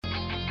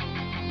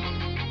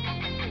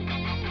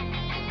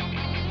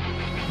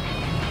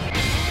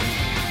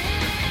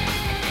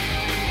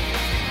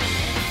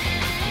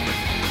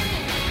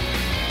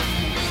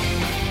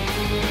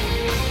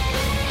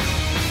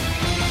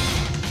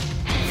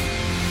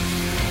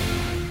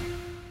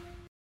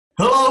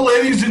Hello,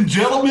 ladies and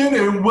gentlemen,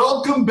 and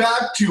welcome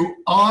back to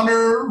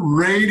Honor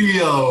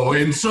Radio.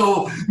 And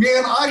so,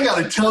 man, I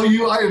got to tell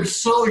you, I am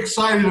so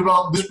excited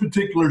about this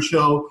particular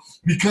show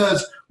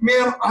because,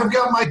 man, I've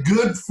got my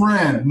good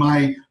friend,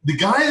 the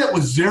guy that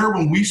was there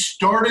when we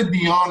started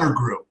the Honor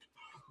Group.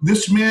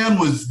 This man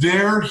was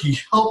there. He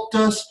helped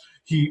us.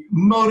 He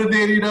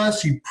motivated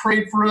us. He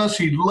prayed for us.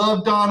 He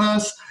loved on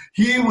us.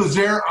 He was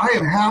there. I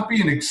am happy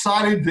and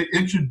excited to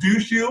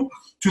introduce you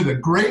to the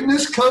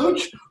Greatness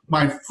Coach,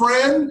 my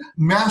friend,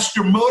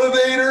 master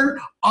motivator,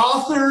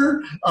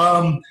 author,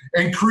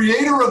 and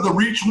creator of the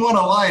Reach One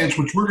Alliance,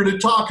 which we're going to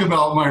talk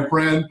about, my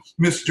friend,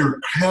 Mr.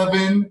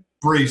 Kevin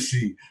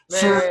Bracey. Man.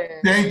 Sir,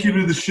 thank you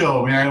to the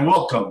show, man.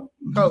 Welcome.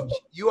 Coach,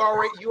 you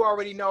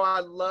already know I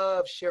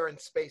love sharing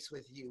space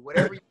with you.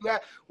 Whatever you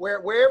got,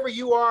 wherever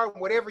you are,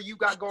 whatever you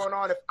got going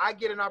on, if I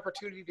get an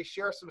opportunity to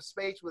share some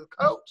space with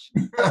Coach,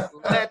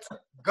 let's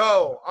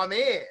go. I'm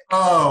in.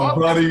 Oh,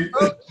 buddy.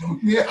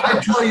 Yeah, I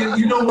tell you,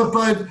 you know what,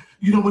 bud?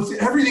 You know, with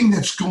everything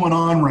that's going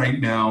on right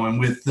now and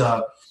with,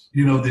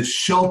 this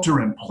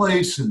shelter in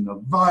place and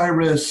the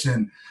virus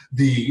and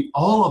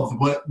all of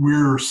what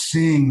we're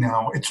seeing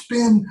now, it's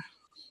been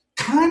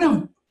kind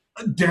of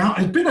down.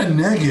 It's been a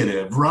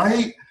negative,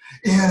 right?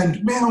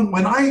 And man,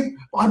 when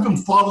I've been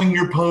following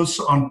your posts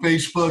on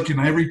Facebook, and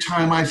every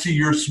time I see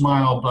your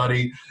smile,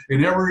 buddy,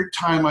 and every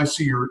time I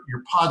see your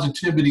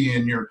positivity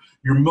and your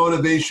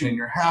motivation and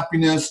your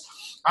happiness,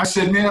 I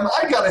said, man,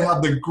 I got to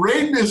have the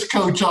Greatness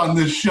Coach on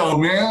this show,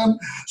 man.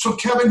 So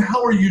Kevin,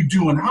 how are you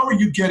doing? How are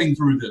you getting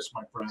through this,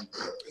 my friend?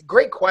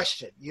 Great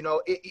question. You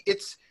know,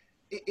 it's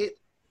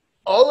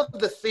all of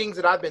the things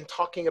that I've been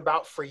talking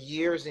about for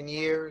years and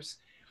years.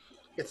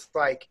 It's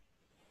like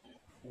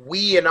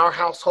we in our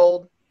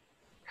household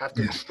have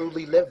to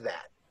truly live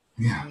that.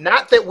 Yeah.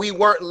 Not that we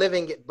weren't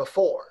living it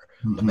before,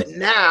 but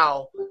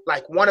now,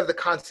 like, one of the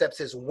concepts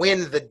is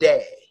win the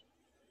day.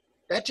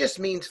 That just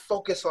means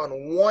focus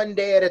on one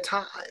day at a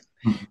time.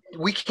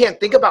 We can't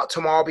think about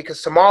tomorrow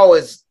because tomorrow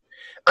is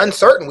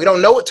uncertain. We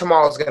don't know what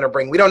tomorrow is going to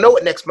bring. We don't know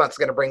what next month's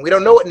going to bring. We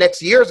don't know what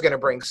next year is going to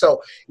bring.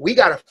 So we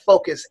got to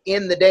focus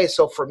in the day.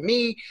 So for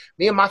me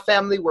and my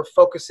family, we're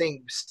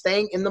focusing,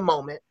 staying in the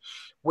moment.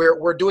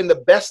 We're doing the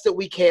best that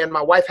we can.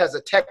 My wife has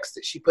a text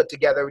that she put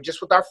together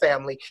just with our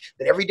family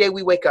that every day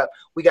we wake up,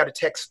 we got to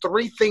text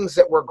 3 things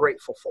that we're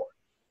grateful for.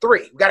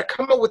 3. We got to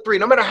come up with 3.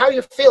 No matter how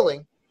you're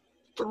feeling,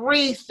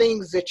 3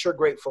 things that you're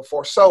grateful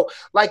for. So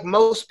like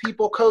most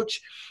people, Coach,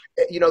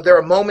 you know, there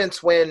are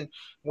moments when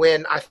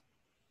there's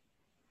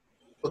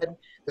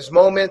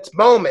moments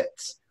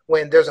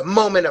when there's a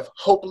moment of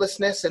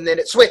hopelessness, and then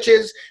it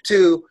switches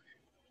to,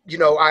 you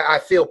know, I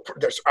feel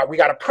we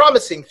got a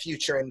promising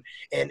future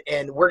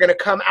and we're going to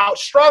come out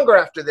stronger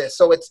after this.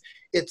 So it's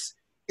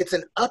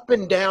an up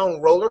and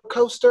down roller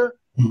coaster,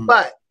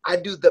 but I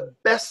do the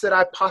best that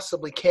I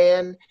possibly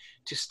can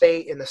to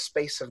stay in the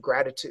space of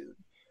gratitude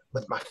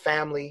with my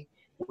family,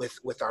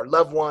 with our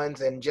loved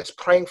ones, and just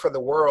praying for the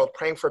world,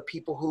 praying for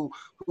people who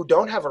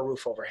don't have a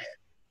roof overhead,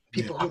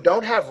 people who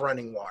don't have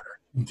running water,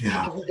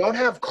 people who don't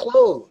have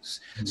clothes.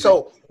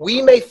 So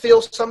we may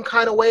feel some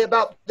kind of way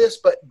about this,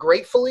 but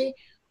gratefully,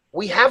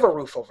 we have a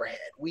roof overhead.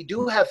 We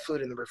do have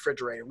food in the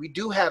refrigerator. We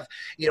do have,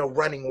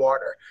 running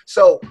water.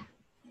 So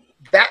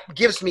that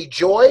gives me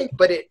joy,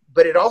 but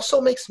it also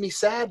makes me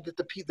sad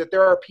that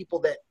there are people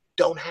that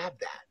don't have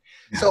that.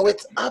 Yeah. So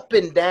it's up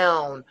and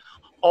down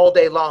all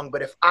day long.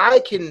 But if I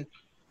can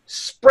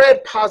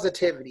spread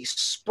positivity,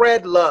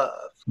 spread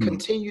love,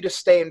 continue to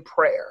stay in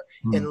prayer,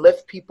 and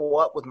lift people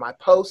up with my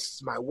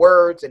posts, my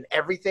words, and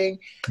everything,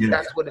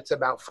 that's what it's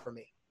about for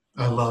me.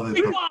 I love it.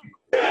 Get up!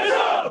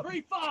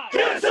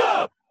 Get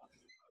up!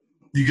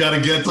 You got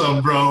to get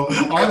some, bro.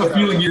 I have a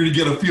feeling you're going to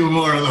get a few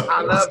more of those.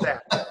 I love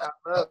that.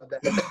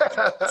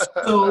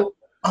 So,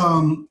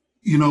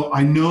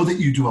 I know that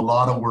you do a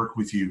lot of work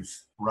with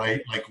youth,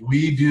 right? Like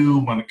we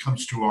do when it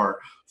comes to our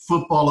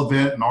football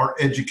event and our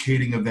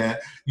educating event.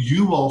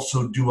 You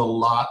also do a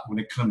lot when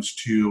it comes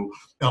to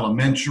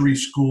elementary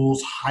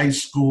schools, high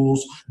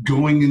schools,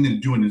 going in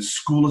and doing the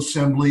school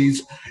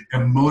assemblies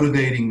and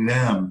motivating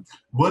them.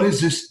 What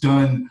has this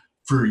done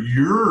for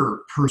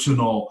your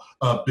personal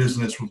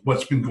business with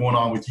what's been going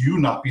on with you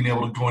not being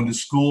able to go into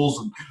schools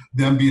and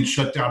them being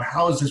shut down?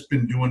 How has this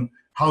been doing?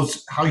 How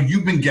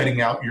you've been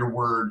getting out your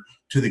word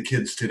to the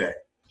kids today?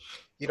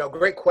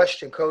 Great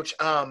question, Coach.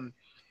 I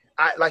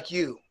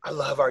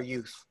love our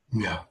youth.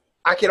 Yeah.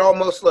 I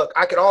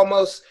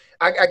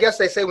guess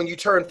they say when you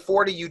turn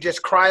 40, you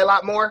just cry a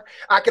lot more.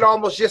 I could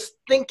almost, just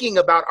thinking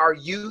about our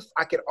youth,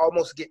 I could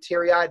almost get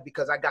teary-eyed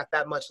because I got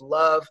that much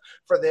love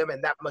for them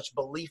and that much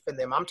belief in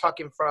them. I'm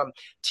talking from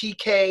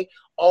TK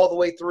all the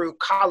way through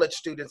college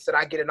students that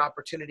I get an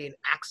opportunity and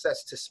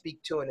access to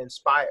speak to and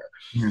inspire.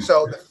 Mm-hmm.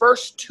 So the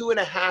first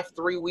 2.5,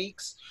 3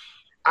 weeks,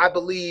 I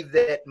believe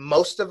that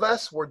most of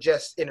us were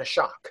just in a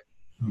shock.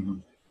 Mm-hmm.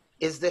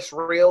 Is this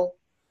real?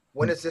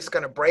 When is this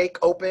going to break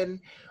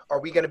open? Are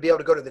we going to be able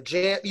to go to the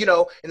gym? You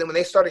know, and then when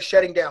they started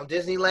shutting down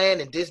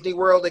Disneyland and Disney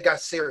World, it got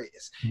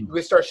serious.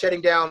 We started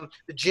shutting down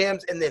the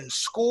gyms and then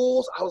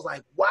schools. I was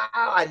like, wow,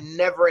 I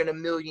never in a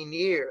million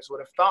years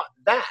would have thought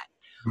that.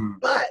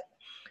 But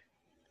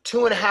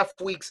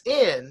 2.5 weeks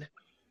in,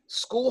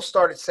 school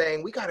started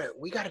saying, we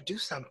gotta do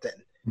something.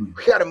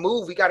 We got to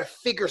move. We got to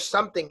figure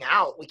something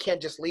out. We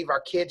can't just leave our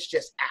kids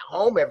just at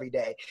home every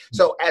day.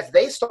 So as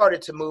they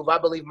started to move, I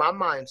believe my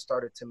mind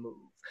started to move.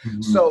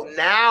 So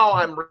now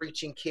I'm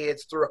reaching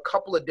kids through a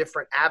couple of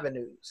different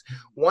avenues.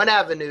 One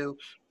avenue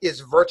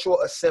is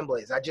virtual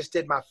assemblies. I just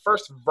did my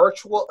first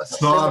virtual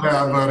assembly. Saw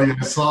that, buddy.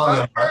 I saw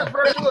that. My first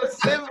virtual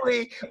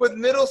assembly with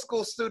middle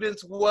school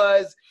students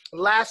was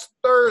last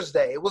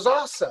Thursday. It was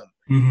awesome.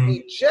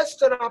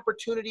 Just an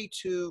opportunity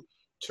to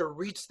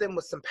reach them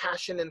with some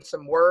passion and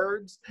some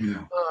words.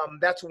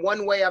 That's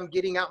one way I'm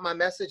getting out my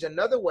message.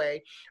 Another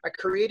way, I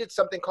created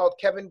something called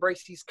Kevin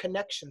Bracey's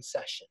Connection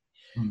Session.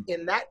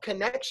 In that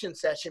connection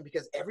session,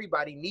 because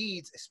everybody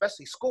needs,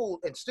 especially school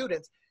and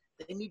students,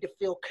 they need to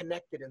feel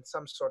connected in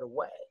some sort of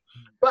way.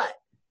 But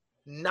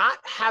not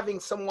having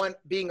someone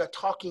being a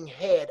talking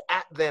head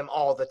at them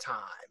all the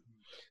time.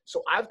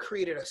 So I've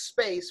created a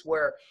space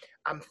where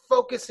I'm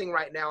focusing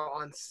right now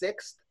on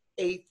 6th,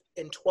 8th,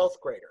 and 12th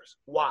graders.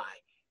 Why?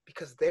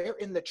 Because they're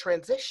in the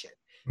transition.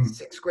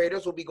 6th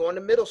graders will be going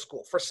to middle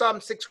school. For some,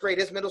 6th grade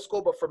is middle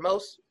school, but for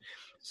most,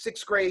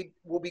 6th grade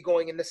will be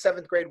going into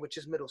 7th grade, which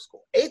is middle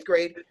school. 8th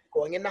grade,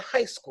 going into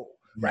high school,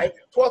 right?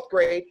 12th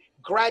grade,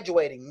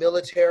 graduating,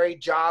 military,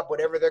 job,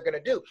 whatever they're going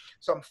to do.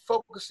 So I'm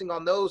focusing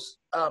on those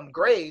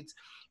grades,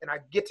 and I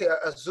get to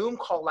a Zoom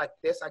call like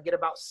this. I get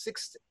about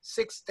 6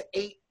 to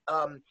 8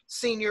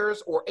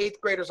 seniors or 8th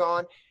graders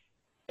on,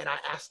 and I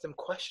ask them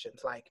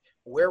questions like,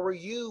 where were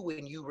you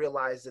when you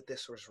realized that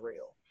this was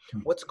real?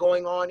 What's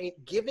going on?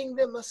 Giving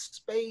them a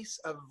space,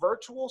 a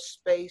virtual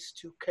space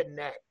to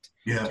connect,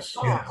 to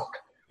talk.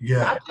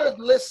 Not to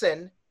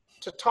listen,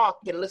 to talk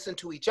and listen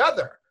to each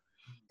other.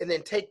 And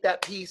then take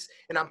that piece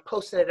and I'm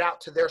posting it out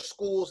to their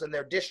schools and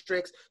their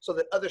districts so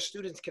that other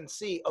students can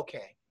see,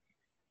 okay,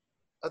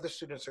 other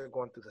students are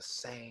going through the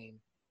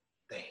same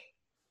thing.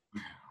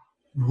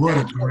 What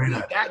a great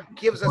idea. That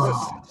gives us a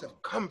sense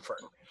of comfort.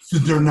 So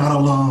they're not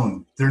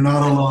alone. They're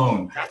not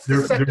alone.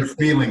 They're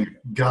feeling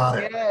it. Got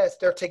it. Yes,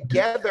 they're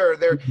together.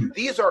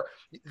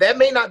 That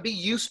may not be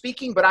you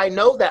speaking, but I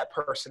know that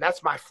person.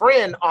 That's my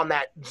friend on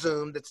that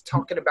Zoom that's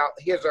talking about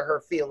his or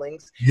her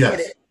feelings.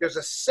 Yes. There's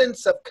a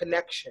sense of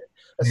connection,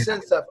 a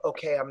sense of,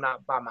 okay, I'm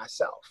not by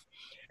myself.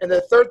 And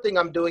the third thing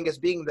I'm doing is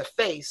being the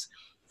face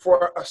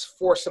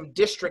for some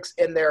districts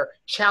and their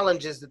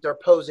challenges that they're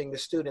posing to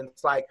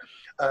students, like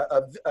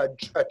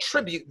a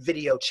tribute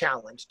video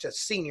challenge to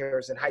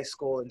seniors in high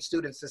school and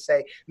students to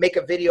say, make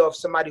a video of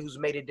somebody who's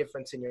made a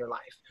difference in your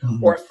life,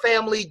 or a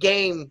family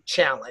game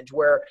challenge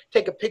where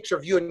take a picture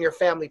of you and your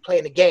family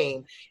playing a game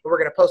and we're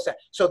going to post that.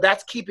 So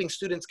that's keeping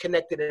students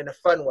connected in a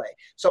fun way.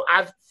 So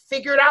I've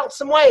figured out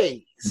some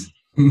ways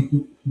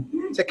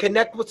to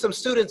connect with some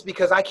students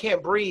because I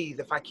can't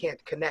breathe if I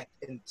can't connect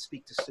and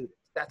speak to students.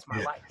 That's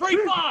my life.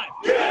 3-5.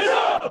 Get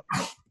up.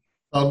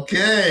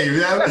 Okay.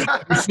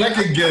 The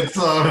second gets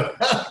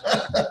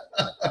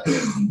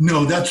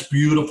No, that's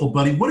beautiful,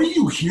 buddy. What are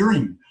you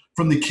hearing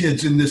from the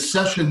kids in this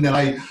session that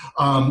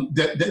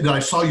I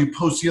saw you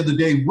post the other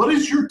day? What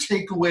is your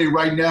takeaway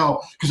right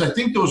now? Because I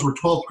think those were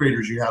 12th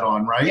graders you had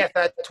on, right? Yes,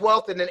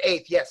 12th and then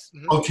 8th. Yes.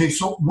 Okay.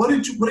 So what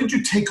did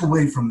you take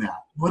away from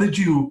that? What did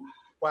you?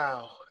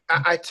 Wow.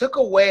 I took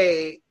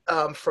away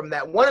from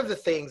that. One of the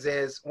things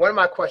is, one of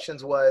my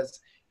questions was,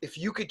 if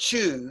you could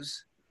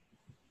choose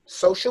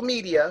social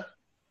media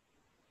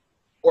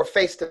or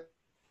face-to-face,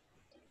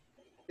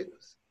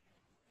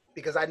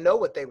 because I know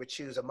what they would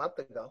choose a month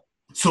ago.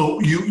 So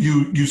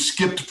you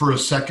skipped for a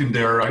second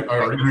there,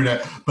 our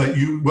internet, but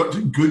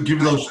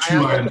give those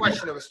two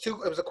items. It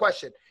was a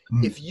question.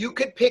 If you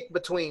could pick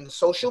between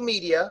social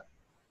media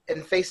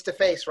and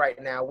face-to-face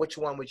right now, which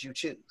one would you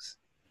choose?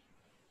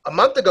 A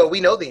month ago, we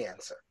know the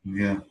answer.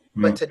 Yeah.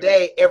 But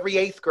today, every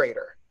 8th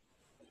grader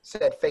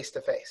said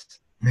face-to-face.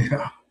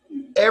 Yeah.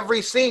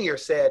 Every senior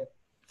said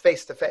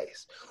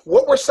face-to-face.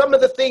 What were some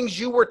of the things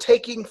you were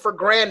taking for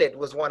granted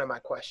was one of my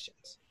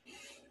questions.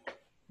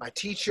 My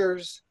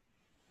teachers,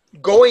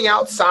 going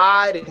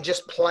outside and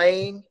just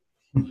playing,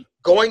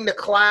 going to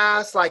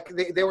class. Like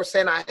they were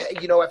saying,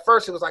 at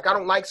first it was like, I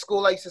don't like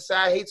school. I used to say,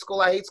 I hate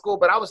school.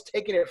 But I was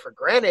taking it for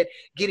granted,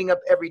 getting up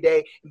every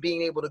day and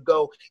being able to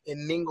go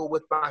and mingle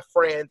with my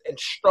friends and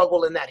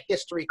struggle in that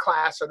history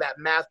class or that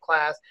math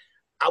class.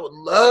 I would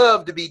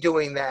love to be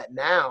doing that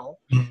now.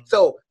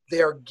 So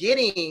they're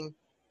getting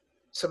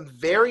some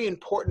very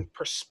important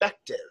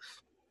perspective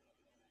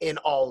in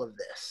all of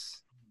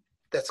this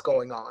that's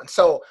going on.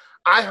 So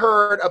I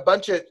heard a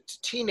bunch of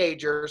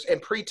teenagers and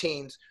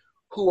preteens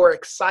who are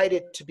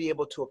excited to be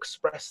able to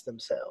express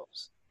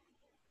themselves.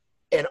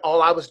 And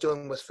all I was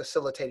doing was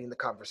facilitating the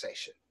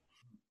conversation.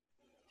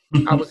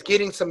 I was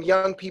getting some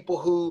young people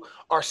who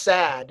are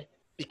sad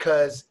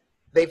because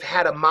they've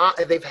had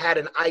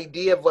an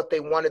idea of what they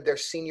wanted their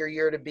senior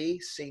year to be,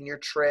 senior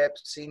trip,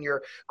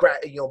 senior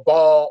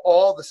ball,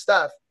 all the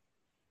stuff,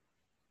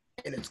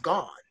 and it's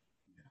gone.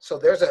 So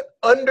there's an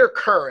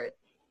undercurrent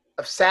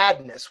of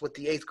sadness with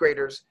the 8th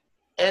graders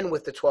and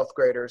with the 12th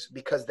graders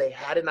because they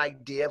had an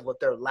idea of what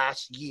their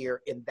last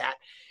year in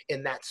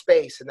that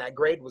space and that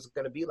grade was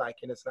going to be like,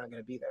 and it's not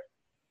going to be there.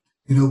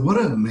 You know, what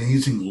an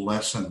amazing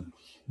lesson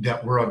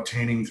that we're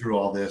obtaining through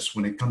all this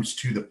when it comes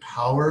to the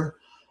power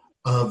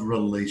of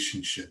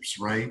relationships,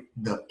 right?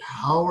 The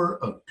power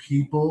of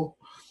people,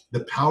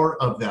 the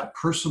power of that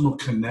personal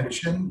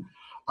connection.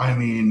 I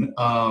mean,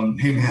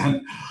 hey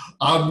man,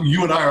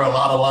 you and I are a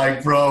lot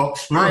alike, bro.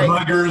 We're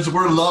huggers,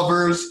 we're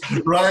lovers,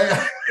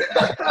 right?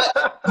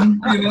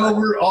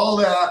 We're all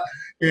that.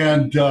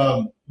 And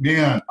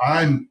man,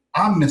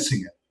 I'm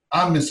missing it.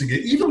 I'm missing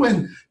it. Even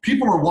when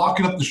people are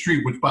walking up the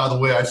street, which by the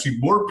way, I see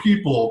more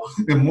people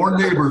and more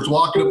neighbors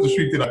walking up the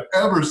street than I've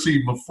ever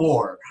seen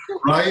before,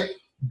 right?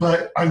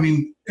 But I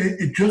mean,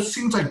 it just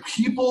seems like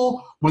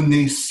people, when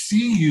they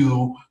see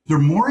you, they're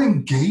more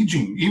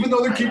engaging, even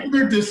though they're keeping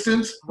their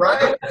distance,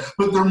 right?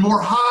 But they're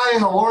more, hi,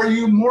 how are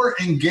you? More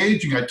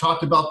engaging. I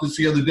talked about this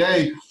the other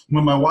day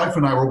when my wife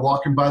and I were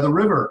walking by the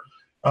river.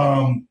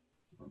 I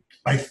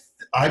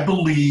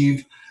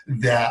believe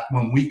that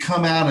when we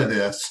come out of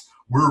this,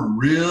 we're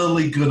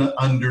really going to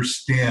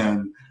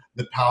understand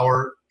the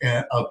power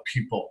of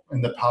people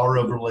and the power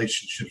of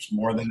relationships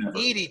more than ever.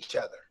 We need each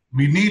other.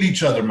 We need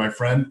each other, my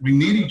friend. We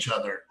need each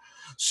other.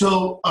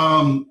 So,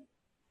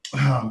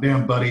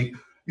 man, buddy,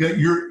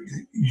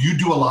 you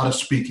do a lot of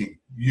speaking.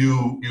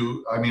 You're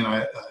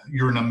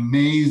an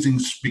amazing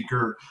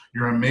speaker.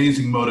 You're an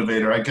amazing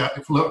motivator. I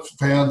got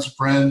fans,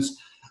 friends.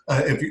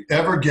 If you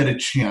ever get a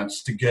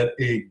chance to get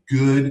a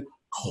good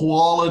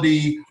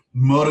quality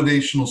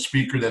motivational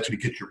speaker that's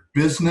going to get your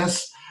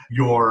business,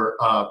 your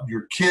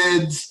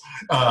kids,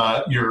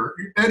 your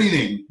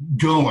anything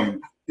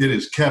going, it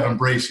is Kevin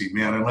Bracey,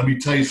 man. And let me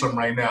tell you something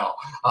right now.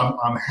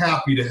 I'm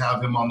happy to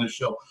have him on the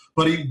show.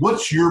 Buddy,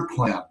 what's your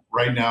plan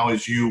right now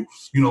as you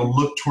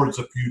look towards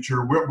the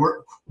future?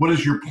 What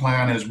is your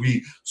plan as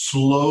we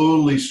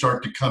slowly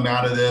start to come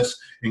out of this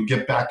and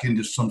get back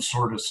into some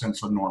sort of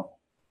sense of normal?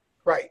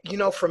 Right.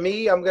 For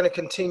me, I'm going to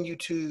continue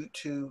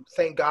to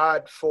thank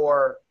God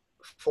for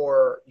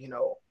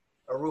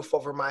a roof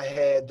over my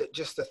head,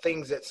 just the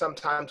things that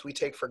sometimes we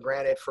take for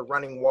granted, for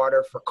running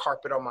water, for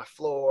carpet on my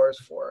floors,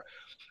 for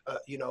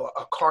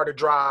a car to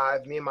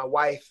drive. Me and my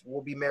wife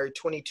will be married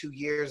 22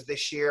 years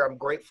this year. I'm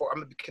grateful. I'm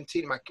going to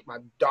continue. My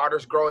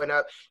daughter's growing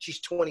up. She's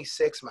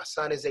 26. My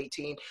son is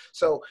 18.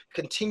 So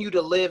continue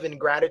to live in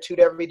gratitude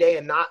every day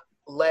and not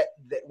let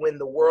that when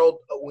the world,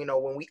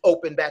 when we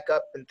open back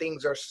up and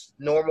things are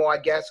normal, I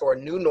guess, or a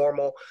new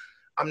normal,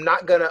 I'm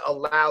not going to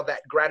allow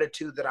that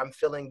gratitude that I'm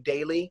feeling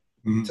daily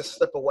to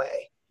slip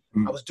away.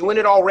 I was doing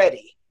it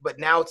already, but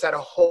now it's at a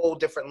whole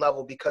different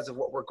level because of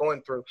what we're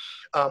going through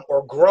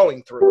or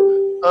growing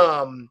through.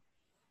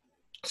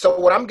 So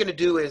what I'm going to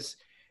do is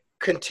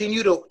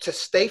continue to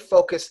stay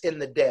focused in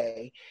the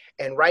day.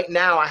 And right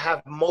now I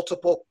have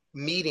multiple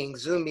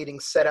Zoom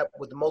meetings set up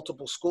with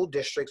multiple school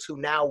districts who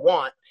now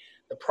want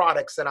the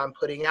products that I'm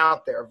putting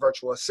out there, a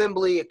virtual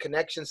assembly, a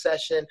connection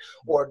session,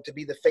 or to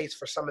be the face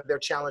for some of their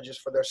challenges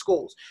for their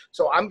schools.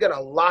 So I'm going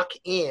to lock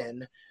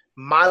in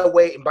my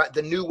way,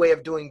 the new way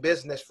of doing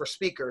business for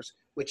speakers,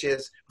 which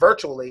is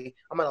virtually.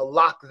 I'm going to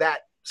lock that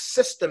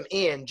system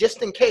in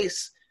just in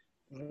case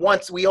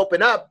once we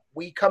open up,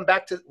 we come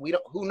back to,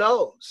 who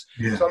knows?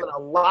 Yeah. So I'm going to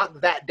lock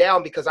that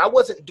down because I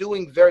wasn't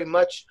doing very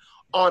much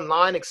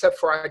online, except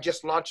for I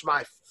just launched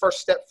my First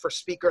Step for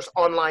Speakers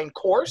online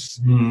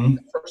course,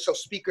 so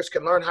speakers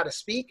can learn how to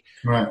speak.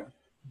 Right.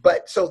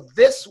 But so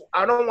this,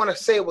 I don't want to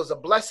say it was a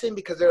blessing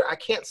because I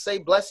can't say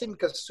blessing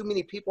because too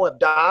many people have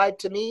died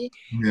to me.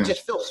 Yeah. It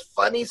just feels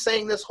funny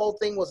saying this whole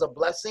thing was a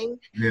blessing.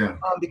 Yeah.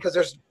 Because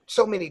there's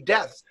so many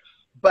deaths.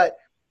 But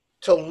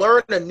to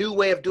learn a new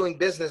way of doing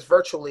business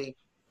virtually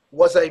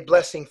was a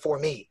blessing for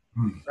me.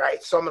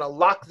 Right. So I'm going to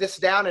lock this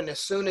down. And as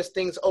soon as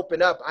things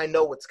open up, I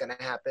know what's going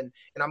to happen.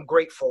 And I'm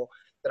grateful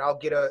that I'll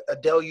get a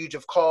deluge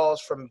of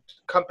calls from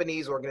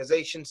companies,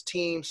 organizations,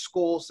 teams,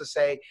 schools to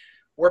say,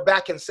 we're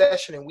back in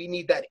session and we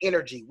need that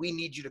energy. We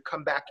need you to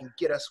come back and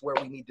get us where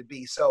we need to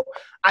be. So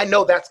I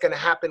know that's going to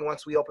happen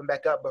once we open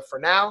back up. But for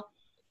now,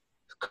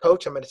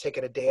 Coach, I'm going to take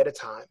it a day at a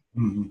time.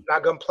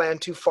 Not going to plan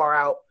too far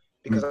out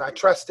because I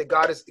trust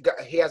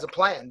that He has a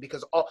plan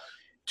because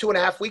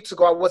 2.5 weeks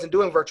ago, I wasn't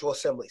doing virtual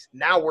assemblies.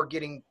 Now we're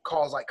getting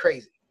calls like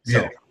crazy.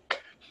 So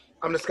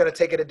I'm just going to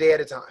take it a day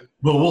at a time.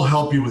 Well, we'll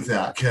help you with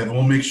that, Kevin.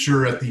 We'll make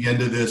sure at the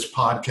end of this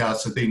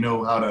podcast that they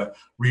know how to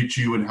reach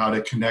you and how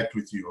to connect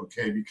with you,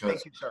 okay? Because,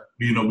 thank you, sir.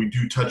 We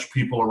do touch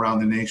people around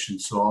the nation,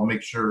 so I'll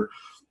make sure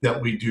that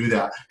we do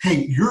that.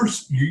 Hey,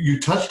 you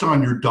touched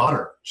on your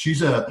daughter.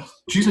 She's a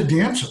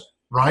dancer,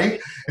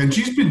 right? And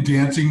she's been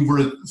dancing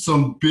with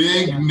some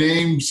big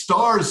name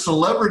stars,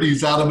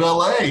 celebrities out of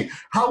LA.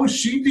 How is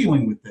she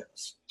dealing with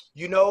this?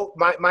 You know,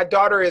 my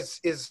daughter is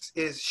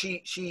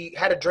she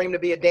had a dream to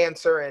be a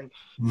dancer, and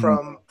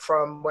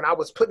from when I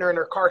was putting her in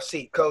her car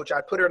seat, coach,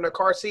 I'd put her in her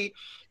car seat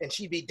and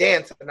she'd be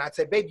dancing, and I'd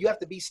say, babe, you have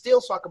to be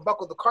still so I can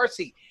buckle the car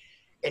seat,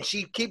 and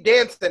she'd keep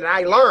dancing, and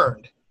I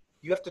learned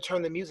you have to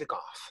turn the music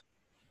off.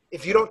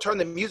 If you don't turn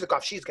the music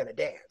off, she's gonna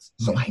dance.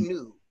 So I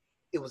knew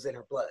it was in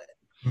her blood.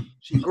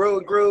 She grew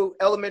and grew,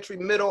 elementary,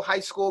 middle, high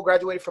school,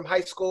 graduated from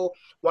high school,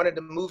 wanted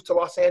to move to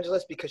Los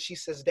Angeles because she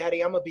says,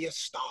 Daddy, I'm gonna be a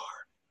star.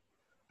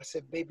 I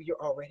said, baby,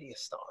 you're already a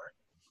star.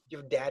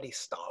 You're daddy's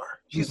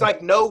star. She's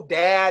like, no,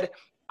 Dad,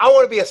 I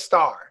want to be a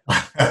star.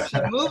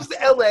 She moves to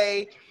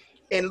LA,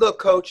 and look,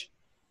 coach,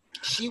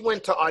 she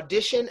went to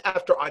audition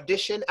after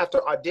audition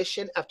after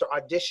audition after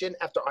audition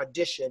after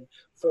audition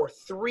for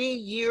 3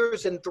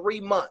 years and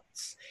 3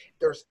 months. If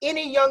there's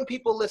any young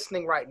people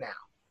listening right now,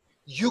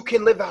 you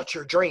can live out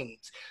your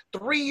dreams.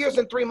 3 years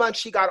and 3 months,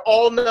 she got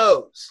all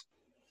no's.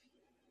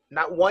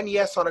 Not one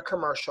yes on a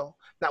commercial,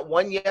 not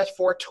one yes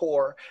for a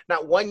tour,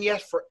 not one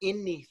yes for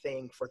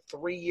anything for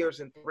 3 years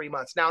and 3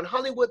 months. Now in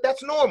Hollywood,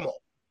 that's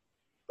normal,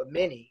 but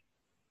many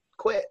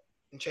quit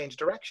and changed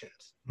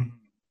directions.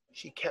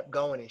 She kept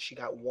going and she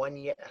got one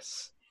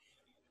yes.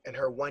 And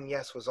her one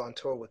yes was on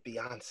tour with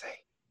Beyonce.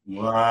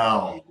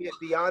 Wow.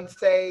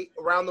 Beyonce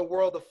around the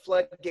world, the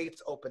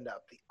floodgates opened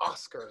up, the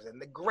Oscars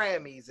and the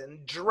Grammys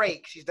and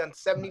Drake. She's done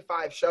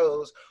 75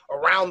 shows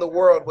around the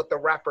world with the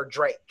rapper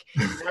Drake.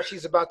 Now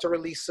she's about to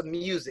release some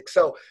music.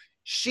 So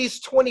she's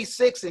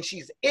 26 and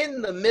she's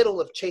in the middle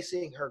of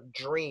chasing her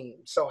dream.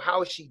 So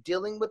how is she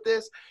dealing with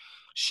this?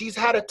 She's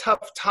had a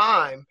tough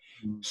time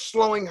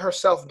slowing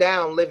herself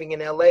down living in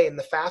LA in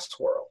the fast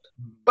world.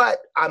 But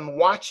I'm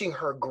watching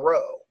her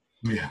grow.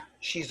 Yeah.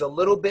 She's a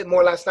little bit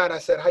more. Last night I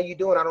said, how you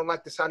doing? I don't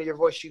like the sound of your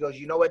voice. She goes,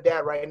 you know what,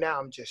 Dad, right now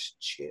I'm just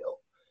chill.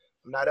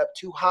 I'm not up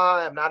too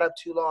high. I'm not up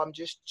too low. I'm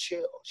just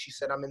chill. She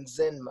said, I'm in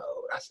Zen mode.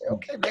 I said,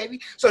 okay,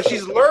 baby. So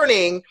she's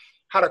learning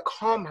how to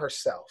calm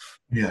herself.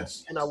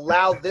 Yes. And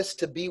allow this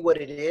to be what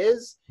it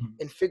is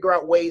and figure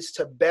out ways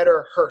to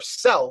better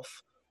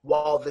herself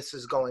while this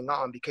is going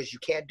on, because you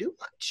can't do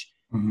much.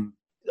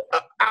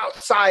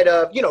 Outside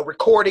of,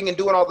 recording and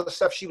doing all the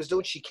stuff she was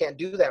doing, she can't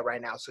do that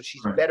right now. So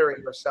she's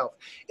bettering herself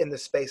in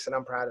this space, and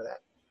I'm proud of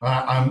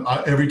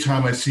that. Every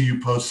time I see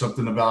you post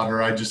something about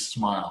her, I just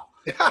smile.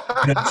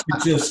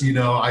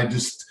 It's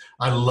just,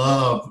 I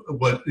love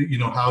what,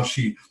 how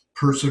she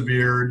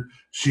persevered.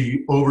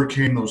 She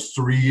overcame those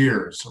 3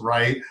 years,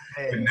 right?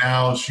 Hey. And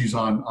now she's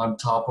on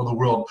top of the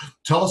world.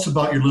 Tell us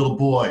about your little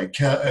boy,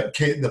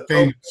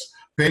 the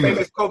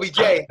famous Kobe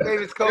J.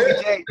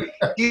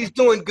 He's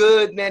doing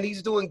good, man.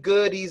 He's doing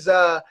good. He's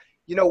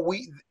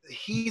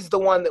he's the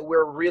one that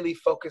we're really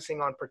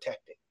focusing on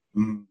protecting,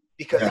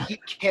 because he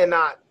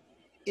cannot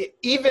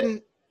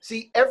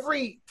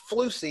every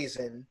flu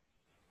season.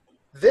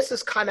 This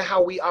is kind of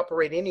how we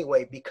operate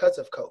anyway because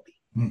of Kobe.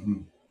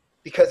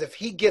 Because if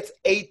he gets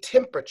a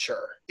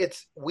temperature,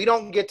 we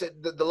don't get to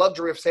the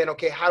luxury of saying,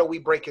 okay, how do we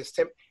break his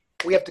temp?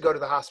 We have to go to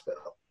the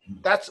hospital.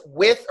 That's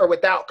with or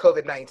without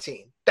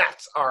COVID-19.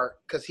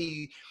 Because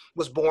he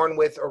was born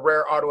with a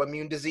rare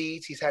autoimmune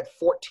disease. He's had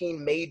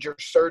 14 major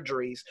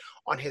surgeries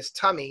on his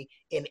tummy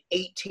in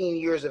 18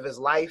 years of his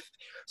life.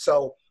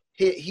 So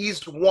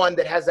he's one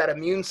that has that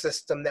immune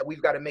system that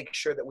we've got to make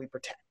sure that we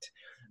protect.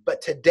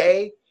 But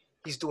today,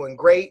 he's doing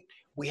great.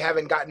 We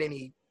haven't gotten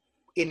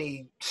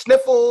any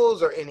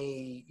sniffles or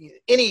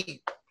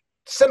any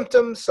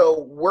symptoms.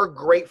 So we're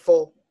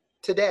grateful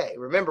today.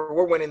 Remember,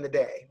 we're winning the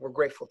day. We're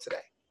grateful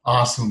today.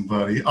 Awesome,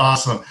 buddy.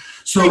 Awesome.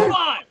 So, Come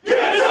on,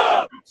 get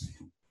up!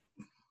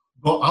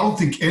 Well, I don't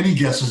think any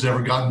guest has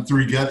ever gotten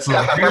 3 gets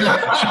on here.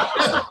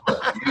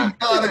 You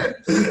got it.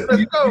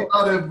 You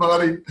got it,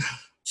 buddy.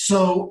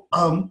 So,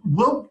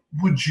 what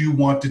would you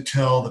want to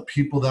tell the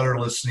people that are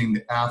listening,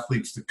 the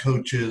athletes, the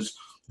coaches,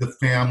 the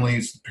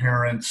families, the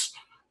parents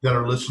that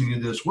are listening to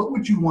this? What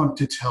would you want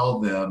to tell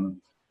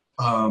them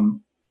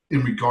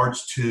in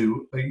regards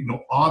to,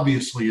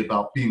 obviously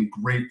about being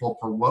grateful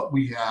for what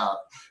we have?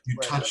 You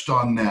touched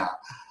on that.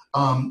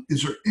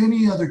 Is there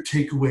any other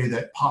takeaway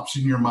that pops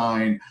in your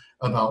mind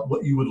about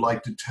what you would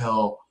like to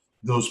tell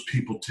those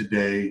people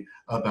today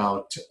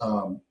about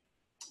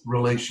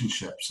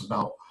relationships,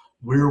 about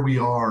where we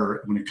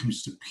are when it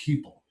comes to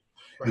people?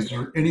 Is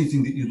there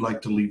anything that you'd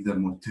like to leave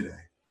them with today?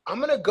 I'm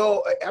gonna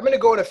go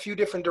in a few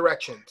different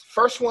directions.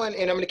 First one,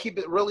 and I'm gonna keep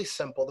it really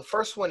simple. The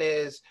first one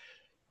is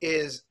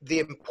the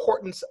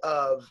importance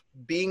of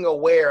being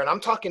aware. And I'm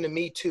talking to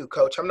me too,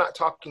 Coach. I'm not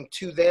talking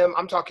to them.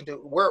 I'm talking to,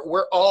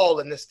 we're all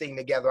in this thing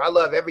together. I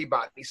love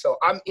everybody. So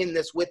I'm in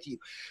this with you.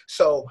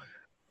 So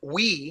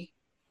we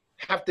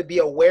have to be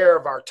aware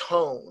of our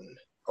tone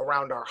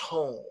around our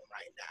home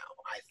right now,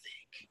 I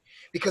think,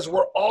 because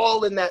we're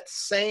all in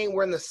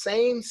we're in the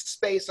same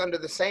space under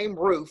the same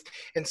roof.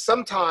 And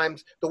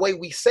sometimes the way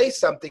we say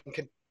something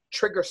can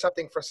trigger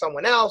something for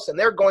someone else, and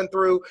they're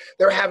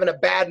having a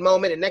bad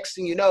moment, and next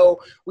thing you know,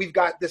 we've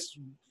got this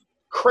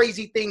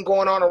crazy thing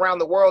going on around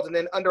the world, and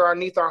then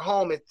underneath our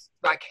home, it's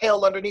like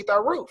hell underneath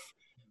our roof.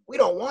 We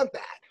don't want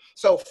that.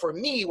 So for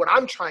me, what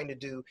I'm trying to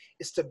do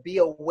is to be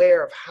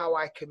aware of how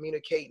I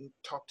communicate and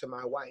talk to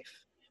my wife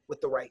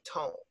with the right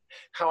tone,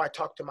 how I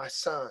talk to my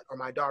son or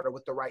my daughter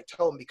with the right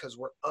tone, because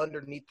we're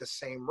underneath the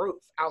same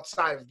roof.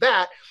 Outside of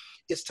that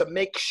is to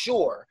make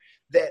sure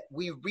that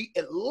we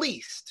at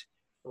least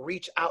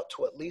reach out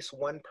to at least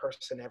one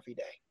person every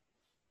day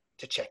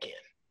to check in.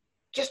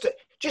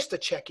 Just to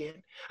check in.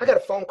 I got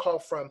a phone call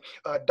from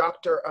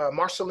Dr.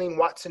 Marceline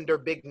Watson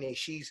Derbigny.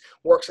 She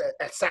works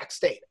at Sac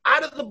State.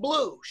 Out of the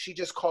blue, she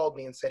just called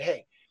me and said,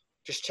 hey,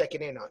 just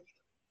checking in on you.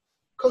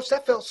 Coach,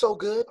 that felt so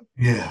good.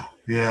 Yeah.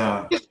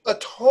 Just a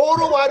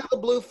total out of the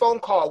blue phone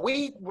call.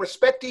 We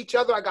respect each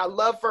other. I got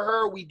love for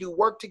her. We do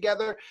work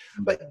together.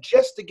 But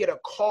just to get a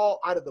call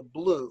out of the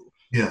blue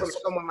from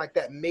someone like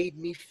that made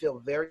me feel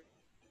very.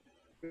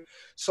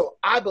 So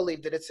I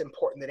believe that it's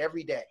important that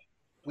every day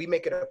we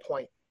make it a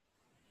point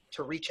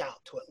to reach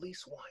out to at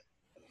least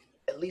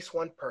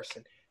one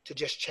person to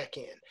just check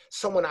in.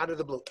 Someone out of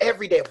the blue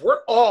every day. If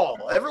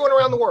everyone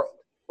around the world,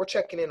 we're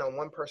checking in on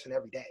one person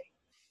every day.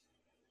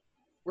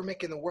 We're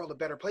making the world a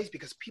better place,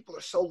 because people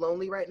are so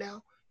lonely right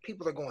now.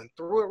 People are going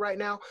through it right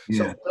now. Yeah.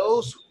 So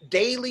those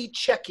daily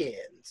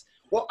check-ins,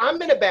 well, I'm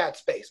in a bad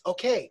space.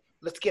 Okay,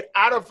 let's get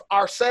out of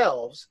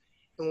ourselves.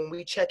 And when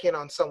we check in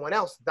on someone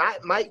else,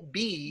 that might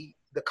be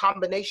the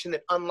combination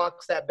that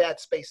unlocks that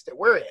bad space that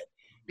we're in.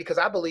 Because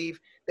I believe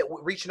that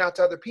reaching out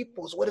to other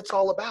people is what it's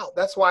all about.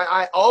 That's why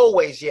I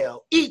always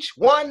yell, each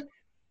one,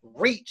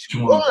 reach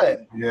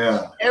one.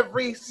 Yeah.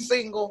 Every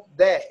single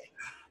day.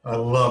 I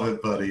love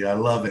it, buddy. I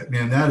love it.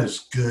 Man, that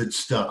is good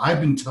stuff. I've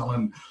been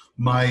telling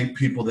my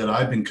people that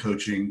I've been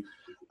coaching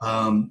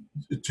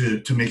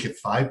to make it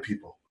 5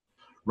 people,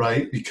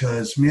 right?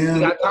 Because,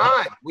 man.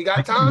 We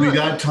got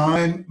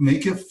time.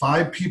 Make it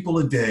 5 people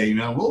a day. You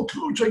know, well,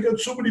 coach, I got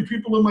so many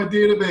people in my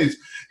database.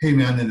 Hey,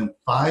 man, then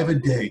 5 a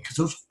day. Because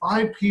those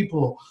 5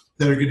 people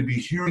that are going to be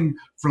hearing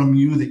from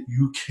you that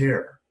you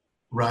care,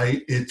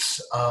 right?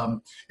 It's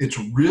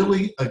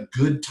really a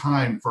good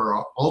time for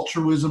our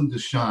altruism to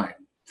shine.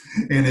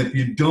 And if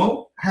you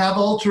don't have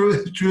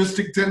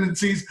altruistic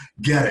tendencies,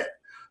 get it,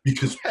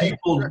 because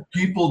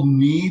people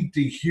need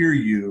to hear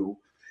you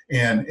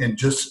and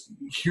just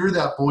hear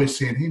that voice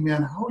saying, hey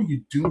man, how are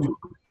you doing?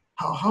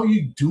 How are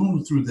you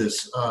doing through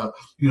this,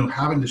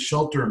 having to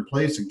shelter in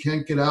place and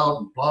can't get out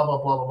and blah,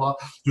 blah, blah, blah, blah.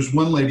 There's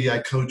one lady I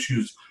coach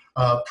who's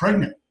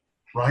pregnant,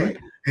 right?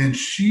 And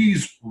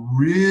she's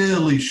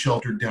really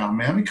sheltered down,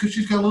 man, because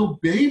she's got a little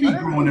baby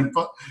growing in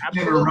front of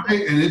her,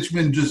 right? And it's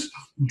been just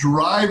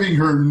driving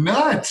her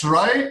nuts,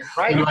 right?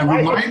 And I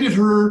reminded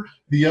her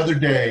the other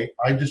day,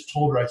 I just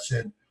told her, I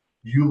said,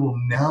 you will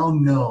now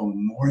know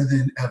more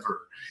than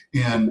ever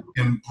and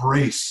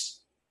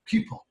embrace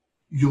people.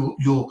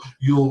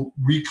 You'll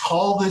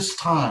recall this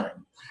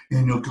time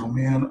and you'll go,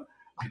 man,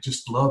 I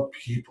just love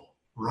people,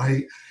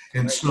 right?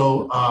 And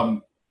so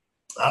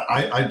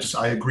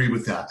I agree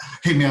with that.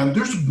 Hey man,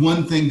 there's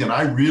one thing that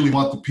I really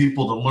want the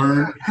people to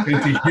learn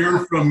and to hear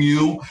from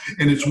you.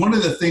 And it's one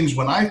of the things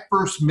when I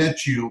first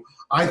met you,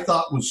 I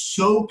thought was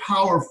so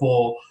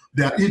powerful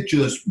that it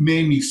just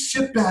made me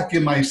sit back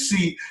in my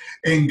seat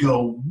and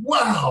go,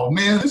 wow,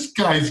 man, this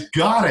guy's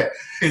got it.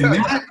 And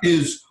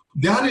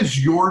that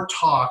is your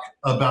talk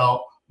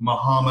about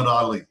Muhammad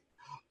Ali.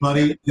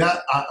 Buddy,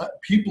 that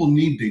people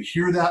need to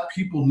hear that.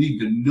 People need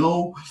to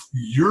know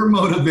your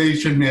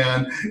motivation,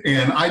 man.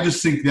 And I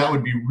just think that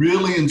would be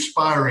really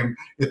inspiring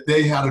if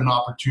they had an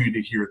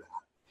opportunity to hear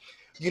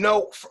that. You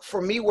know, for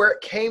me, where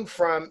it came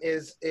from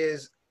is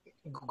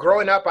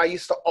growing up, I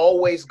used to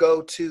always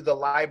go to the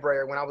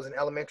library when I was in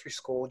elementary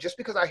school, just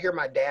because I hear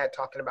my dad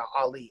talking about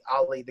Ali,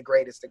 the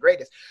greatest.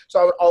 So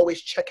I would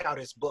always check out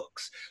his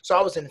books. So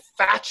I was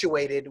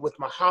infatuated with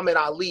Muhammad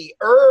Ali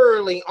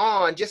early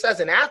on, just as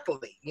an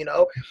athlete, and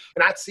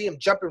I'd see him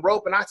jumping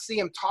rope and I'd see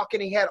him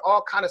talking. He had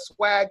all kind of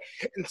swag.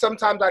 And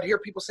sometimes I'd hear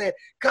people saying,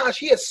 gosh,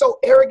 he is so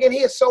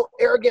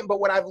arrogant. But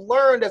what I've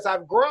learned as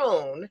I've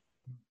grown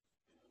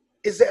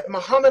is that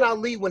Muhammad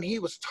Ali, when he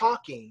was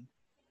talking,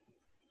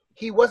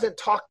 he wasn't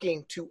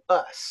talking to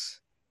us.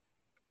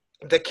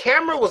 The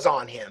camera was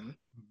on him.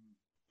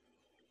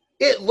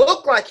 It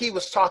looked like he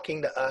was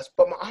talking to us,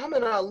 but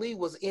Muhammad Ali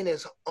was in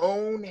his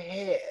own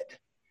head.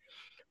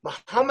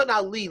 Muhammad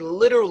Ali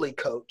literally,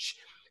 coach,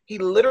 he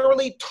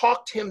literally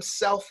talked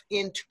himself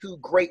into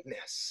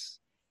greatness.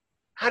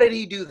 How did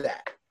he do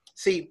that?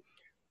 See,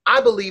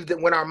 I believe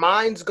that when our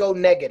minds go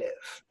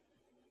negative,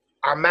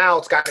 our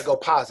mouths got to go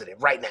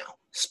positive right now,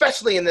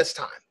 especially in this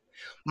time.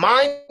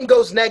 Mind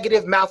goes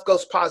negative, mouth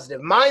goes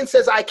positive. Mind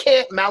says I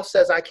can't, mouth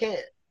says I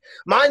can.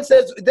 Mind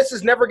says this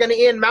is never going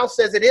to end, mouth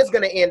says it is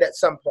going to end at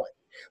some point.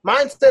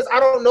 Mind says I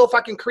don't know if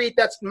I can create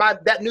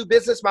that new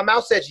business. My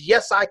mouth says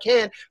yes, I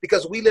can,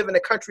 because we live in a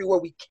country where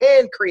we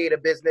can create a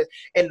business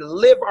and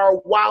live our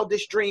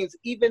wildest dreams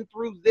even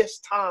through this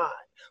time.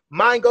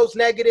 Mind goes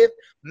negative,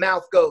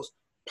 mouth goes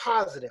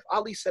positive.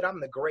 Ali said I'm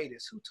the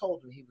greatest. Who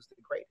told him he was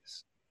the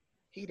greatest?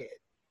 He did.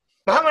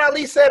 Muhammad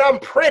Ali said, I'm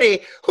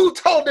pretty. Who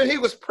told him he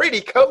was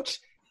pretty,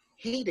 coach?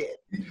 He did.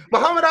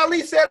 Muhammad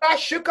Ali said, I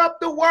shook up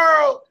the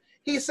world.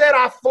 He said,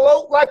 I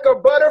float like a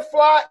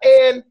butterfly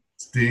and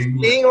Sting.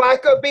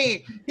 like a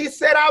bee. He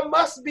said, I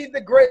must be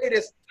the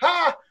greatest.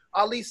 Ha!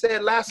 Ali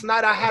said, last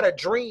night I had a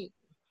dream.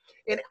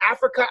 In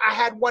Africa, I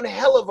had one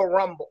hell of a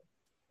rumble.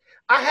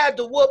 I had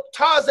to whoop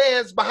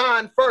Tarzan's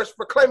behind first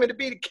for claiming to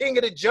be the king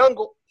of the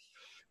jungle.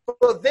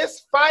 For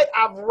this fight,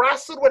 I've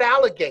wrestled with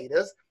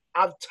alligators.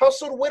 I've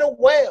tussled with a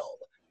whale.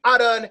 I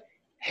done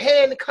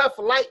handcuffed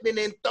lightning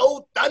and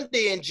throw thunder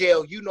in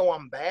jail. You know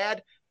I'm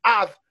bad.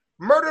 I've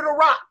murdered a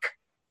rock.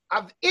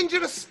 I've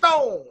injured a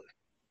stone.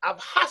 I've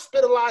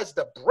hospitalized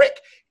a brick.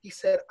 He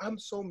said, I'm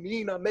so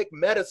mean, I make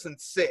medicine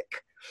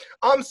sick.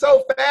 I'm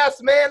so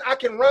fast, man, I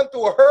can run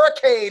through a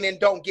hurricane and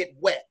don't get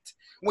wet.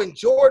 When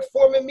George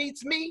Foreman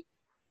meets me,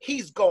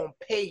 he's gonna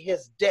pay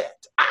his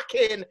debt. I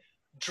can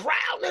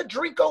drown a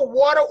drink of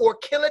water or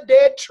kill a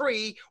dead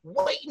tree.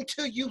 Wait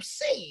until you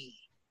see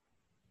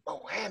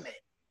Muhammad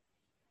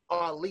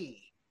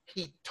Ali.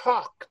 He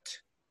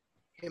talked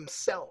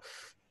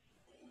himself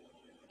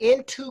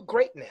into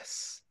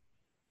greatness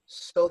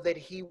so that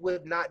he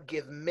would not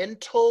give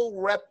mental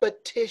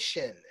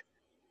repetition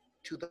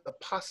to the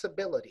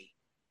possibility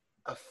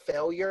of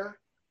failure,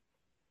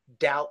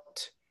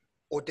 doubt,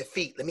 or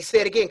defeat. Let me say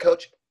it again,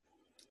 Coach.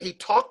 He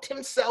talked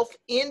himself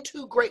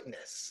into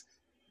greatness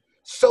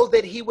so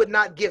that he would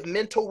not give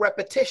mental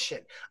repetition.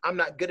 I'm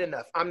not good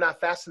enough. I'm not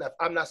fast enough.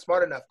 I'm not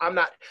smart enough. I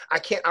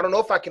don't know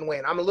if I can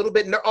win. I'm a little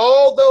bit,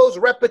 all those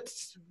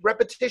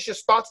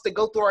repetitious thoughts that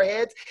go through our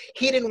heads.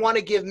 He didn't want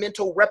to give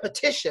mental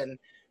repetition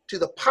to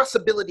the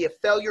possibility of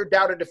failure,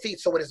 doubt, or defeat.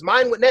 So when his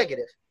mind went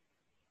negative,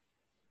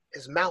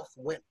 his mouth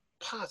went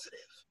positive.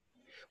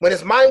 When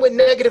his mind went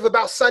negative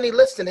about Sonny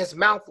Liston, his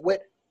mouth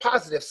went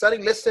positive. Sonny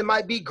Liston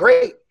might be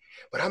great,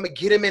 but I'm going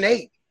to get him in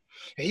 8.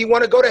 If he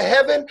want to go to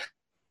heaven,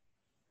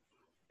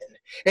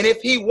 and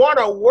if he want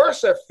a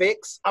worser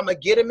fix, I'm going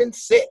to get him in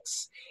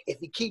 6. If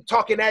he keep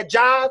talking that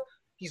job,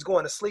 he's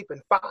going to sleep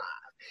in 5.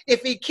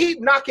 If he keep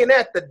knocking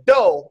at the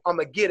door, I'm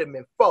going to get him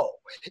in 4.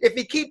 If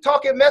he keep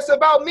talking mess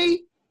about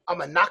me, I'm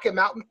going to knock him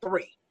out in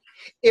 3.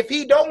 If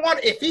he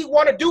want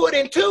to do it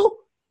in 2,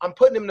 I'm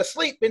putting him to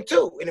sleep in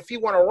 2. And if he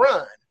want to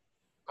run,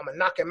 I'm going to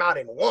knock him out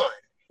in 1.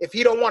 If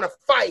he don't want to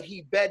fight,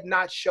 he better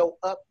not show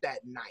up that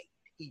night.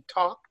 He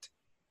talked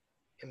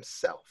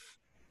himself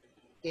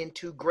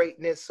into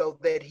greatness so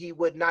that he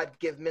would not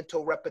give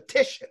mental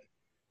repetition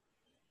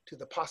to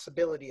the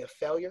possibility of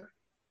failure,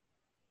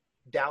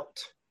 doubt,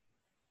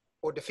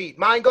 or defeat.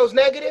 Mind goes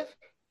negative,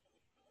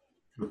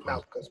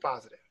 mouth goes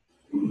positive.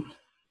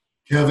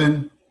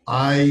 Kevin,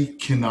 I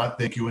cannot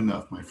thank you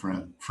enough, my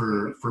friend,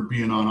 for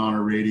being on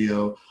Honor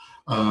Radio.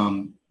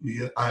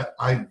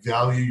 I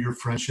value your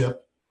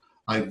friendship.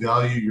 I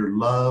value your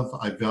love.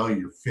 I value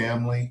your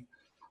family.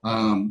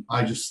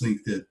 I just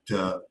think that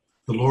the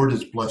Lord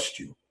has blessed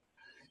you.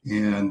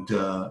 And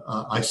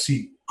I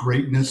see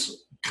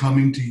greatness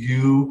coming to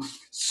you,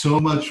 so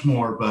much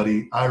more,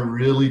 buddy. I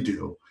really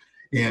do.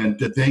 And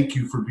thank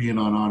you for being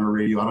on Honor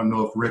Radio. I don't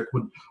know if Rick,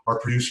 our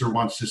producer,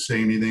 wants to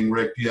say anything.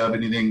 Rick, do you have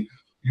anything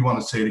you want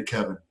to say to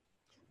Kevin?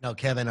 No,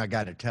 Kevin, I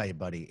got to tell you,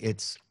 buddy,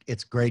 it's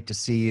great to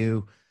see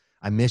you.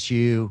 I miss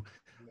you.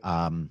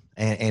 And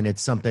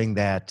it's something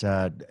that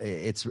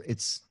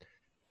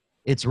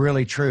it's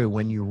really true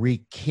when you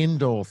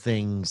rekindle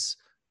things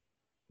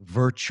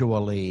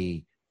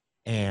virtually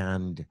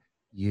and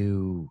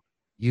you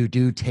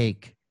do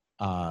take,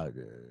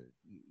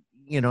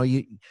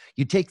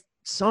 you take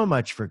so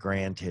much for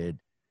granted,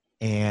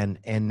 and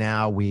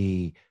now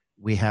we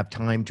have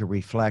time to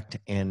reflect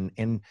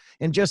and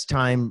just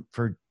time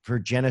for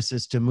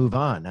Genesis to move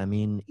on. I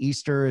mean,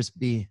 Easter is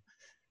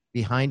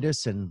behind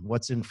us, and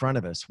what's in front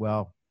of us?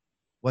 Well,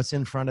 what's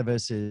in front of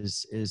us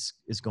is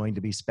going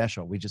to be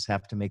special. We just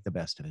have to make the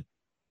best of it.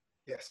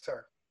 Yes,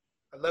 sir.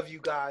 I love you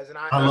guys, and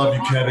I love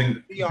you,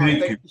 Kevin.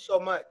 Thank you so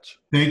much.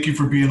 Thank you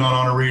for being on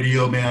Honor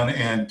Radio, man,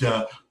 and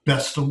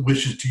best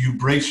wishes to you.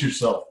 Brace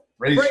yourself.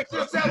 Brace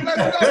yourself.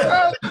 Let's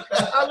go, Coach.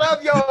 I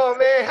love y'all,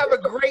 man. Have a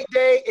great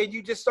day, and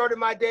you just started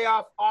my day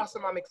off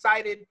awesome. I'm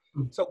excited.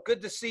 So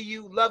good to see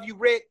you. Love you,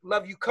 Rick.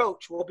 Love you,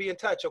 Coach. We'll be in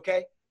touch,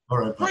 okay? All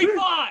right.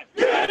 3-5.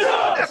 Get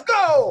up. Let's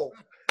go.